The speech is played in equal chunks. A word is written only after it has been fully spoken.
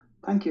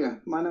Thank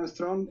you. My name is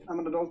Trond. I'm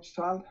an adult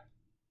child.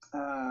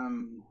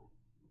 Um,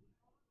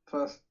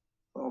 First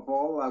of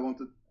all, I want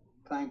to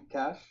thank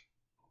Cash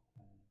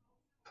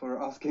for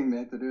asking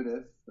me to do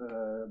this.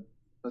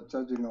 But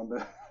judging on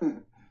the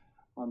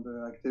on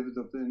the activity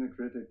of the inner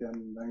critic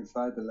and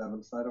anxiety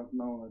levels, I don't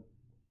know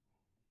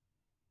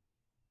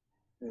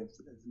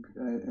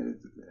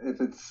if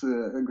it's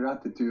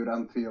gratitude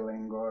I'm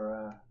feeling,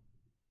 or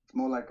it's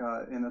more like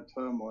a inner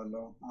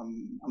turmoil.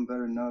 I'm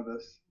very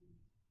nervous.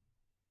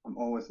 I'm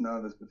always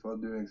nervous before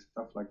doing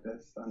stuff like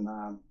this, and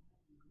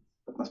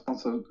but my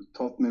sponsor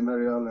taught me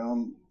very early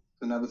on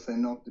to never say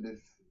no to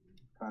these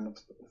kind of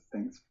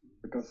things,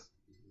 because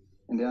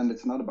in the end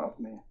it's not about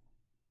me.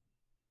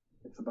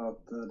 It's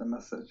about the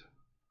message,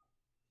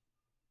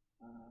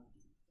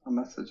 a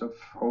message of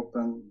hope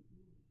and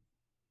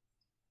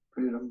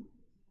freedom,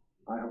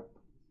 I hope.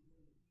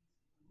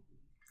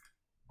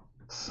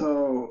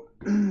 So,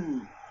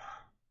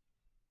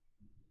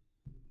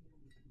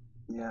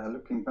 yeah,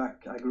 looking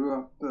back, I grew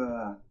up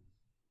in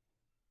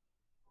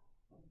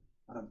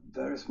a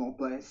very small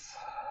place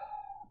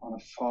on a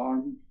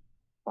farm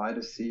by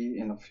the sea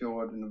in a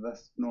fjord in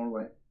West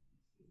Norway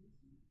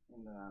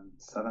in the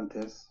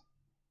 70s.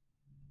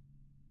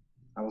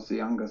 I was the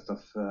youngest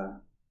of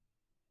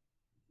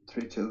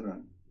 3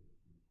 children,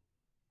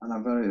 and I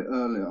very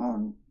early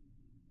on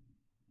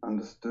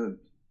understood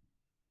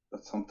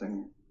that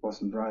something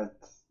wasn't right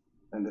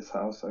in this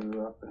house I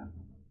grew up in.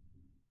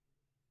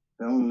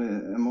 The only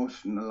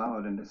emotion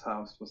allowed in this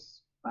house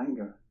was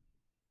anger.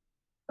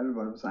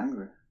 Everybody was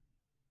angry.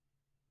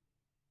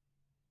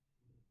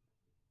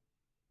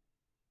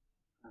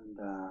 And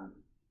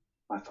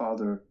my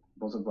father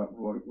was a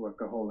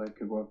workaholic.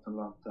 He worked a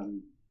lot,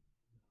 and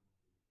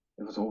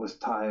he was always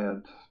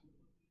tired.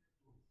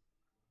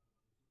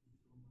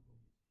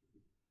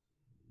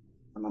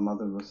 And my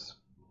mother was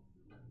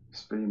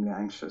extremely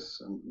anxious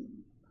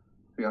and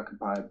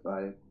preoccupied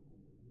by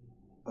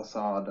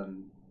facade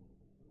and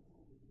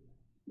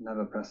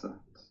never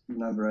present,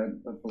 never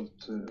able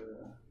to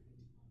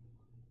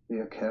be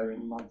a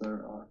caring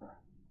mother or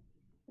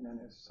in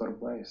any sort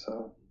of way.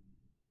 So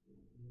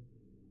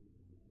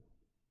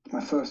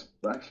my first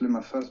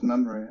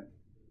memory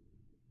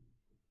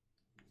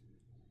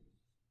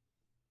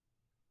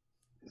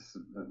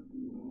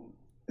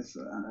is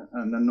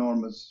an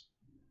enormous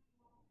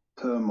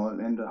turmoil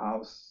in the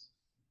house.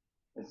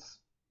 There's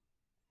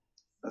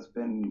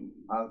been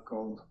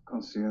alcohol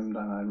consumed,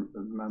 and I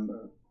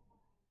remember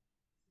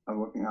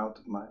walking out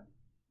of my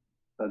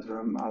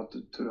bedroom out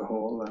to the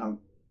hall, and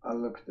I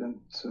looked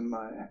into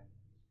my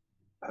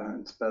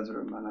parents'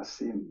 bedroom, and I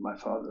see my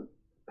father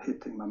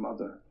hitting my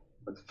mother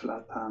with a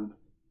flat hand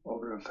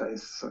over her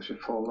face so she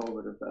fall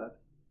over the bed.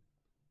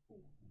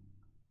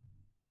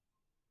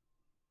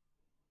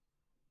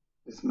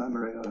 This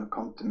memory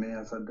come to me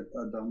as I'd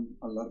done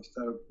a lot of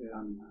therapy,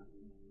 and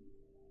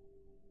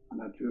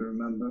I do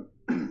remember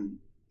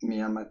me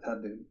and my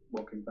teddy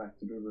walking back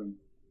to the room,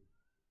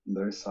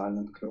 very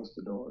silent, closed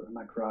the door, and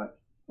I cried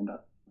in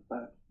that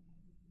bed.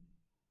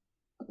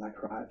 And I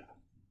cried.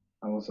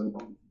 I was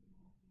alone.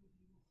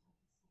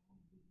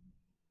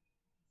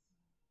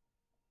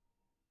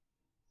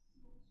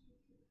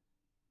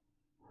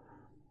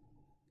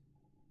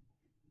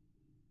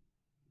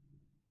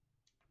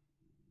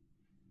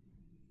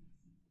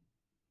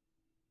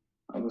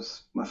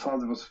 My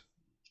father was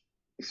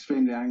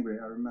extremely angry.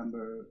 I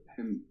remember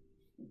him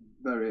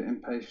very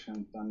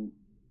impatient, and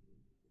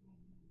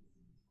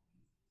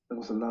there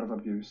was a lot of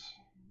abuse,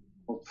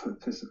 both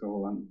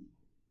physical and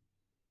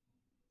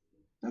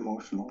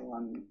emotional,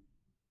 and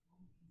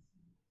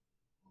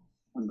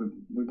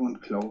we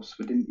weren't close.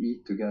 We didn't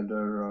eat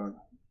together or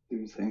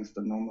do things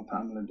that normal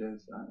family did,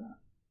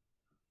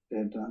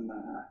 and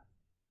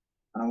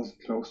I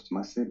wasn't close to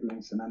my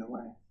siblings in any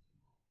way.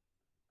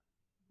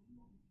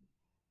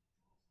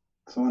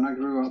 So when I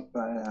grew up,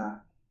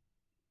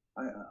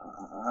 I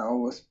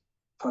always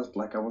felt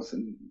like I was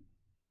in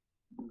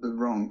the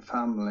wrong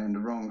family, in the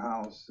wrong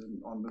house,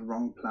 on the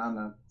wrong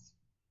planet.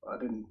 I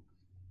didn't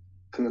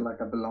feel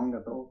like I belonged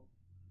at all.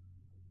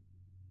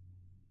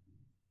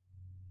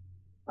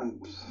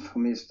 And for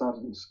me,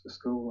 starting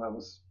school,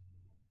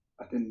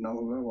 I didn't know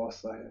who I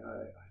was. I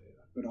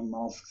put on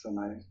masks, and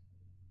I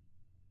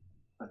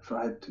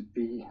tried to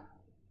be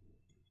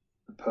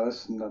the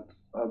person that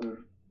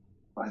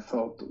I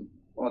thought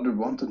other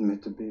wanted me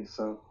to be.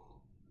 So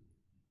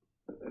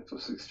it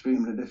was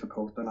extremely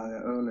difficult, and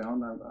early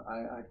on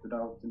I acted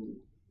out in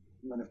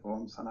many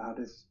forms, and I had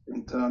this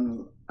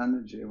internal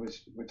energy,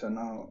 which I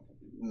now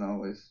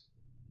know is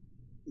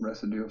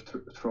residue of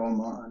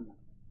trauma,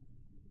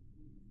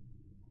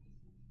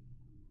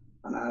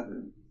 and I had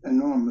an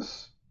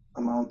enormous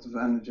amount of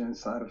energy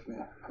inside of me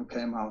who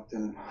came out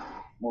in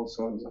all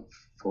sorts of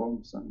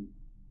forms, and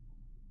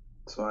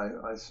so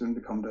I soon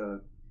become the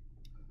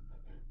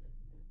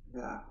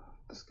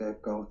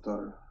scapegoat,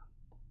 or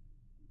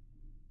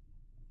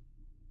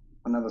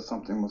whenever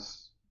something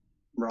was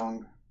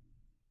wrong,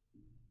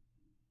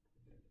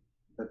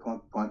 they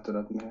pointed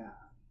at me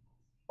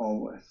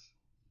always.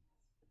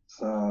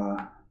 So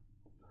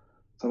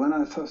So when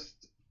I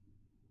first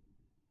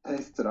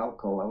tasted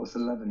alcohol, I was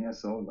 11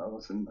 years old. I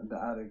was in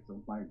the attic of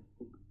my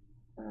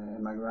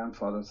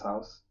grandfather's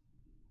house,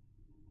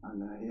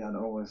 and he had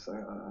always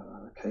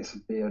a case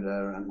of beer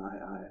there, and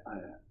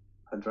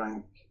I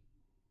drank,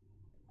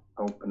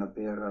 opened a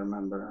beer, I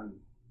remember,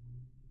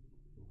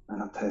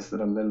 and I tasted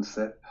a little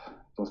sip.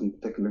 It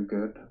wasn't particularly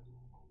good,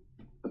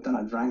 but then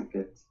I drank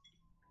it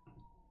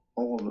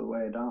all the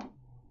way down,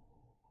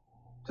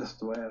 just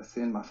the way I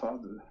seen my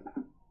father,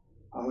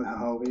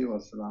 how he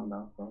was around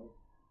alcohol.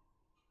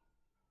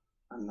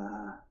 And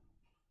I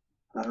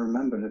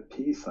remember the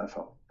peace I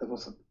felt. There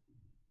was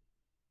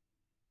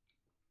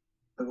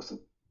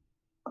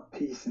a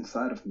peace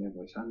inside of me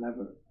which I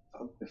never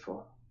felt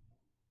before.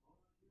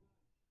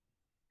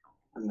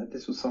 And that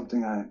this was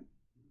something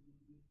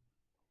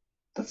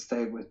that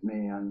stayed with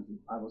me. And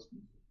I was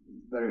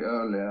very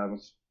early, I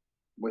was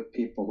with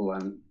people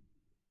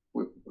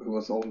who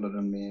was older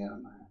than me,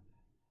 and I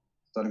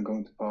started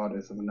going to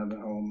parties. I was never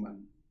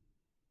home,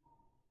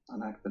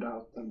 and acted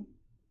out. And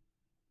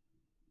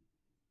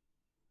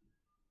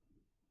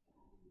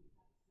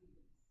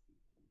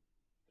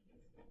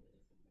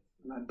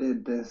I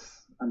did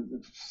this,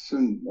 and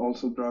soon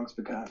also drugs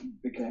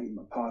became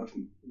a part of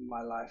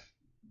my life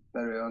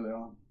very early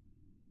on.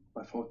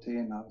 By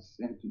 14, I was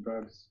into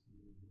drugs.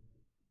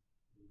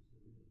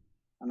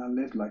 And I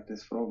lived like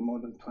this for more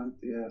than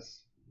 20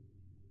 years.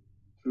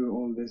 Through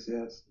all these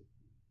years,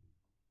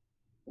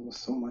 there was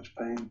so much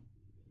pain.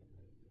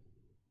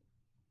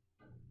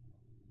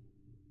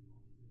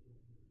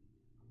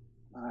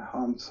 I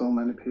harmed so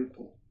many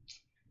people,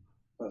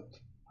 but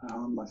I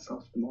harmed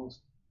myself the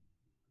most.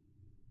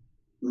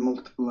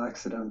 Multiple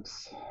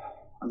accidents.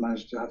 I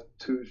managed to have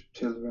 2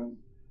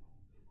 children,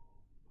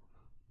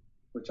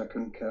 which I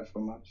couldn't care for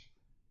much.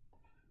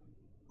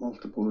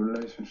 Multiple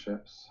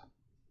relationships.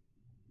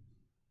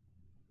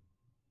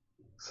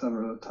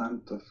 Several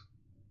attempts of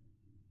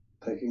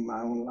taking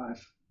my own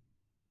life.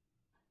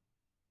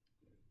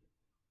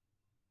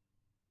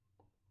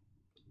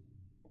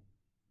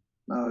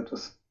 No, it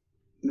was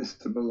a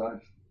miserable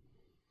life.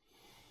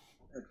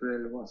 It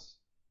really was.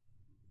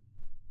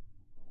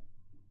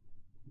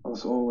 I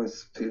was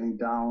always feeling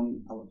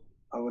down. I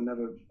was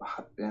never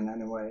happy in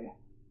any way.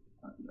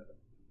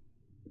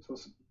 It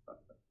was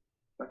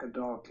like a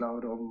dark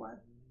cloud over my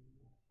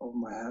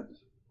head.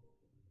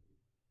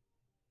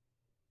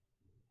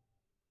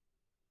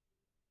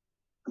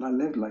 And I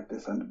lived like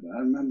this. And I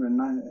remember in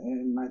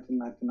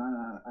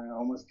 1999, I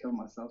almost killed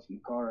myself in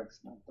a car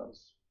accident. I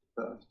was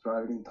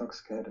driving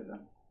intoxicated,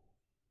 and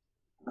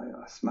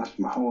I smashed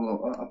my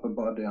whole upper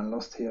body and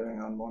lost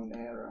hearing on one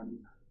ear,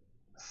 and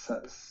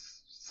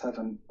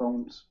 7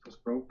 bones was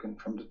broken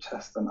from the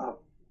chest and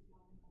up.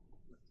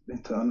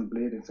 Internal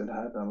bleeding to the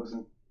head. I was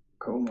in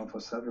coma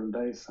for several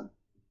days. And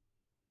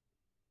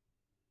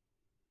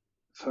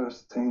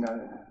first thing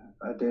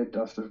I did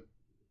after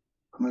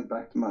coming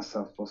back to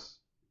myself was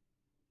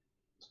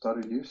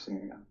started using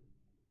again.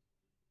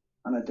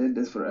 And I did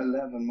this for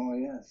 11 more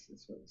years.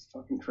 It's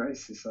fucking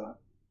crazy. So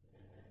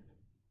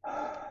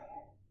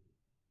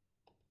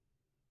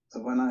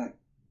when I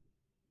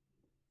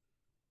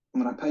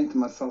painted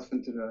myself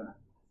into the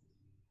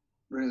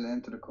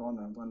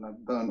corner, when I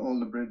burned all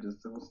the bridges,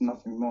 there was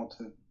nothing more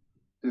to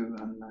do,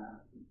 and I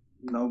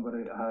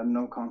had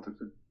no contact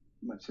with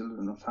my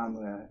children or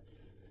family.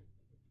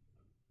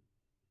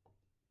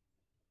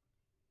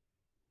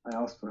 I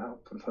asked for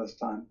help for the first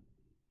time.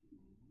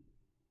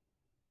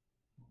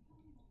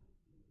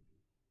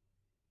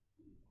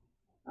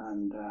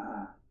 And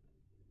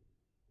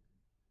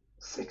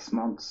 6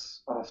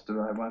 months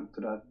after I went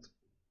to that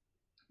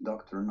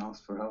doctor and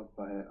asked for help,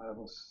 I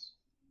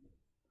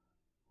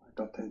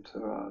got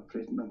into a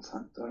treatment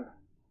center,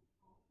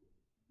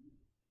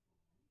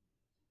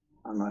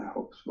 and my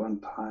hopes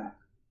went high.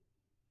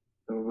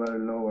 They were very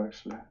low,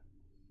 actually.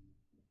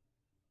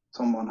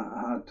 Someone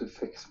had to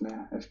fix me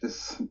if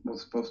this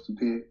was supposed to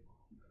be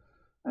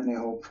any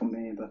hope for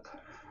me, but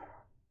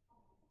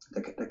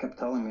they kept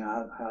telling me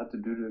I had to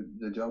do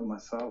the job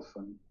myself,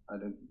 and I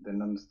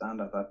didn't understand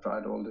that. I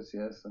tried all these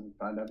years and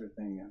tried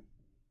everything, and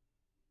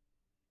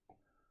it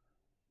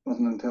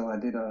wasn't until I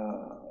did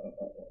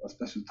a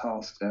special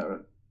task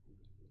there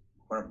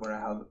where I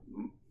had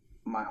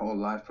my whole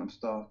life from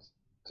start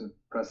to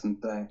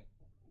present day,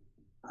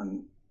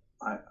 and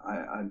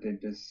I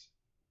did this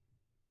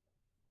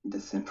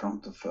in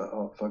front of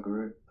a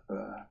group,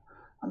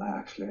 and I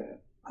actually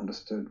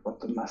understood what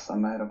the mess I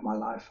made of my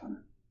life,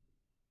 and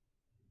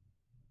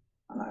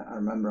I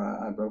remember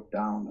I broke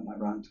down and I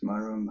ran to my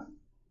room, and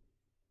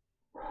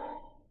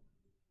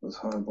it was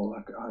horrible.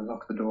 I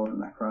locked the door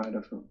and I cried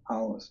for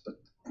hours,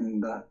 but in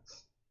that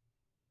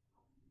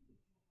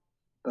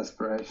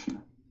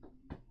desperation,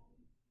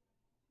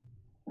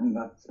 in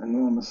that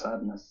enormous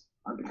sadness,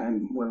 I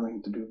became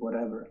willing to do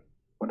whatever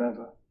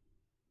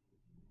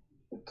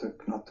it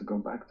took not to go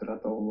back to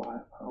that old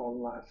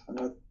life.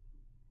 And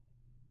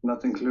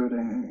not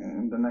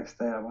including the next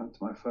day I went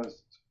to my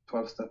first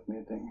 12-step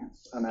meeting,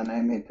 an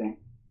NA meeting.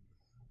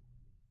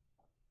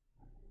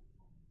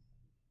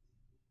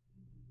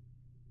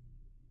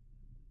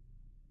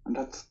 And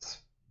that's,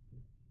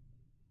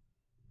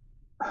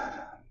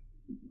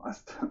 I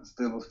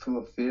still was full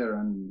of fear,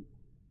 and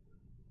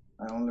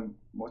I only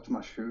watched my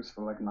shoes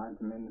for like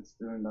 90 minutes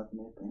during that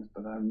meeting,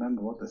 but I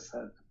remember what they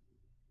said.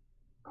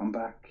 Come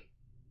back.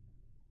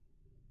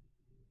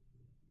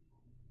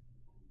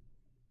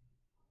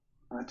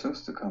 And I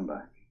chose to come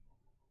back.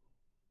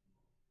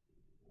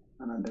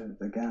 And I did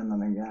it again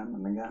and again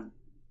and again.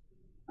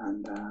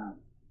 And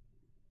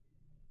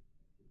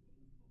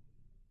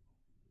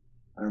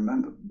I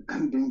remember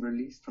being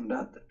released from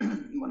that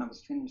when I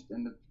was finished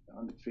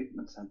on the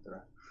treatment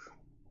center.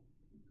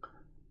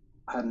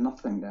 I had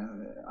nothing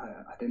there.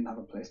 I didn't have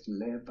a place to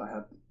live. I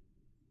had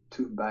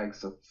 2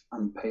 bags of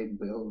unpaid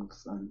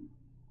bills, and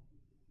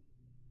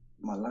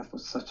my life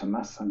was such a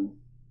mess. And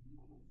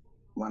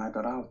when I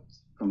got out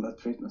from the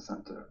treatment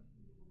center,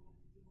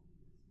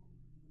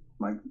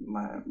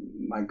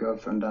 my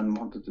girlfriend then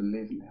wanted to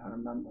leave me, I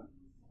remember.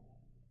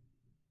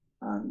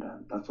 And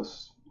that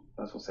was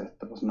it.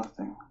 There was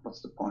nothing.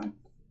 What's the point?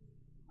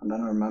 And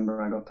then I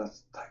remember I got that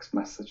text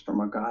message from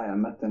a guy I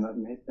met in that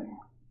meeting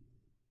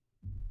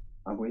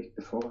a week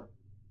before.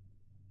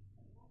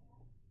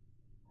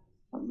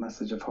 A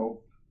message of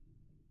hope.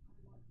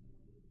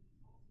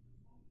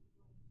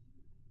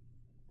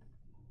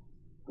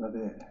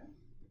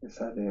 He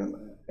said he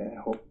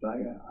hoped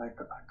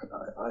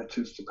I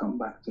choose to come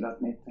back to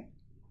that meeting.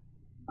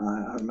 And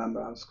I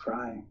remember I was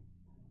crying,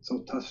 so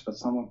touched that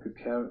someone could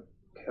care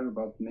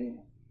about me,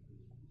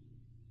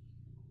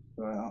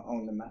 who I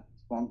only met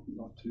 1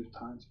 or 2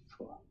 times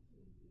before.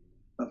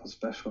 That was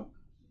special.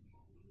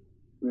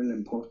 Really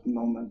important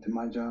moment in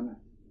my journey.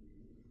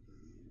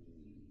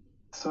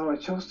 So I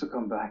chose to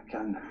come back,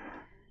 and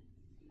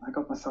I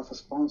got myself a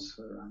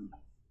sponsor, and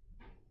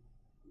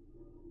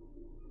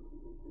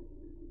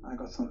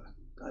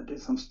I did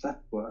some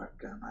step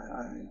work, and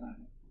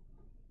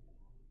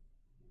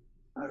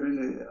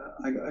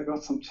I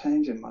got some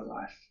change in my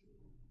life.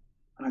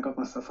 And I got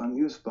myself a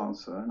new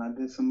sponsor, and I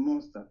did some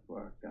more step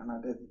work, and I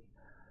did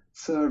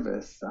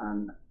service,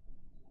 and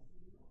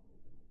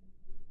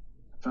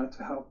I tried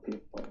to help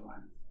people,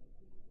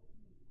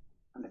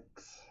 and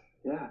it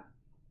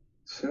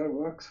sure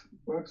works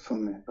for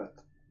me.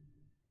 But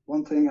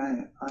one thing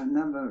I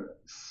never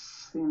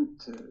seemed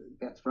to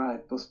get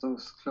right was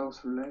those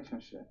close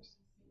relationships.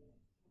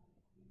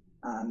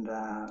 And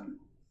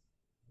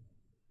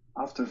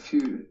after a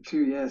few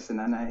years in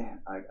NA,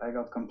 I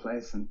got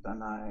complacent,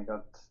 and I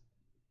got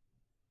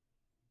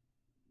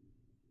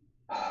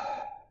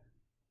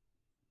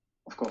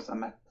of course I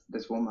met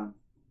this woman,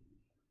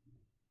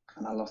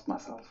 and I lost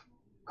myself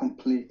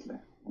completely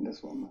in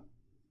this woman,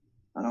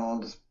 and all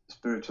the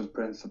spiritual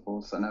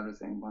principles and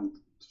everything went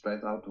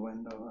straight out the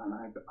window. And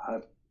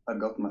I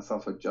got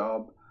myself a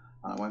job,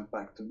 and I went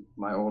back to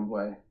my old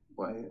way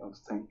of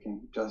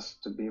thinking,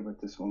 just to be with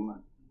this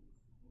woman.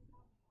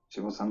 She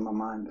was on my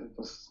mind. It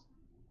was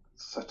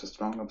such a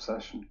strong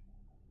obsession.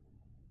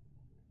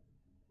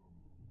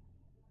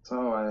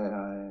 So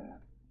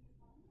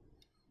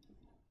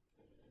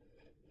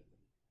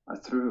I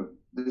threw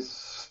these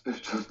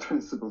spiritual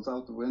principles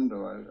out the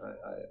window.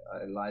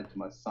 I lied to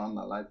my son.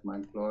 I lied to my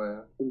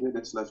employer. 2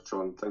 minutes left,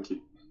 Trond. Thank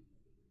you.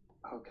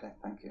 Okay,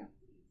 thank you.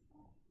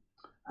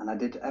 And I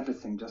did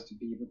everything just to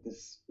be with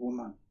this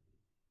woman.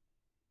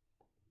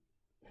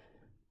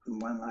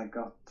 And when I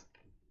got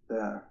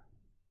there,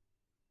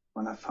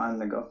 when I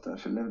finally got there,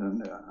 she lived on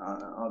the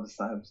other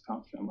side of the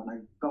country. And when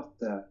I got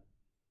there,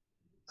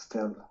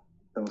 still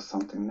there was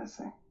something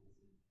missing,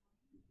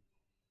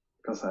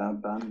 because I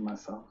abandoned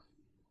myself,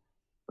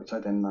 which I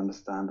didn't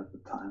understand at the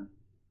time.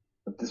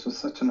 But this was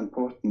such an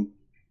important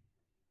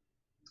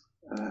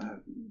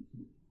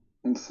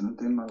incident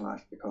in my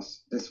life,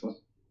 because this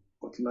was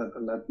what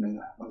led me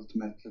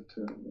ultimately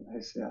to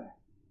ACA.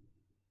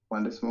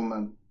 When this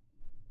woman,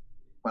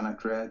 when I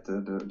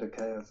created the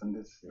chaos in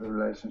this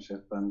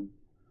relationship, and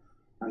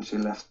she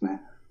left me,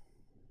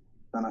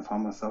 then I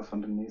found myself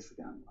on the knees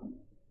again. And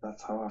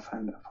that's how I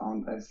found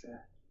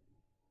ACA.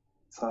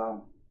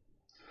 So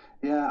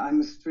yeah,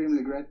 I'm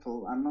extremely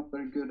grateful. I'm not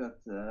very good at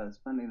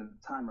spending the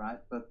time right,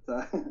 but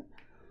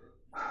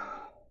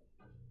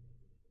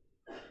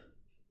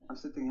I'm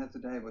sitting here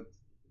today with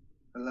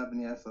 11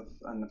 years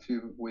and a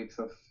few weeks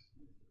of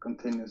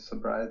continuous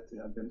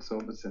sobriety. I've been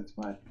sober since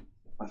my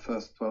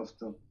first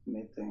 12-step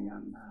meeting,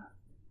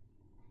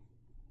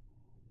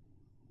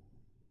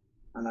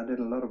 and I did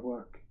a lot of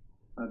work.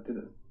 I did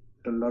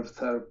a lot of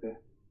therapy.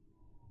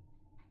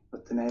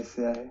 But in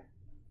ACA,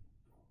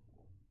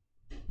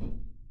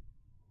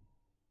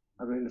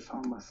 I really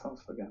found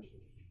myself again.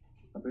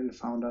 I really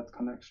found that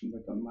connection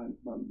with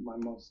my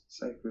most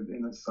sacred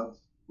inner self,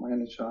 my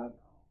inner child.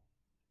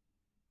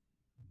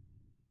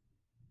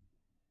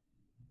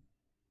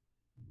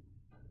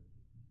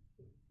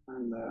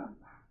 And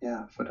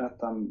for that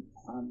I'm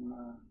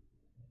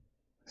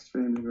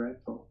extremely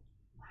grateful.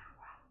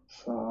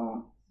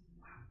 So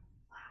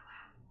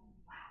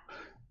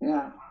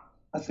yeah,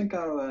 I think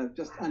I'll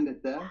just end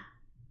it there.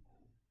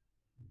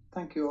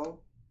 Thank you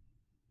all.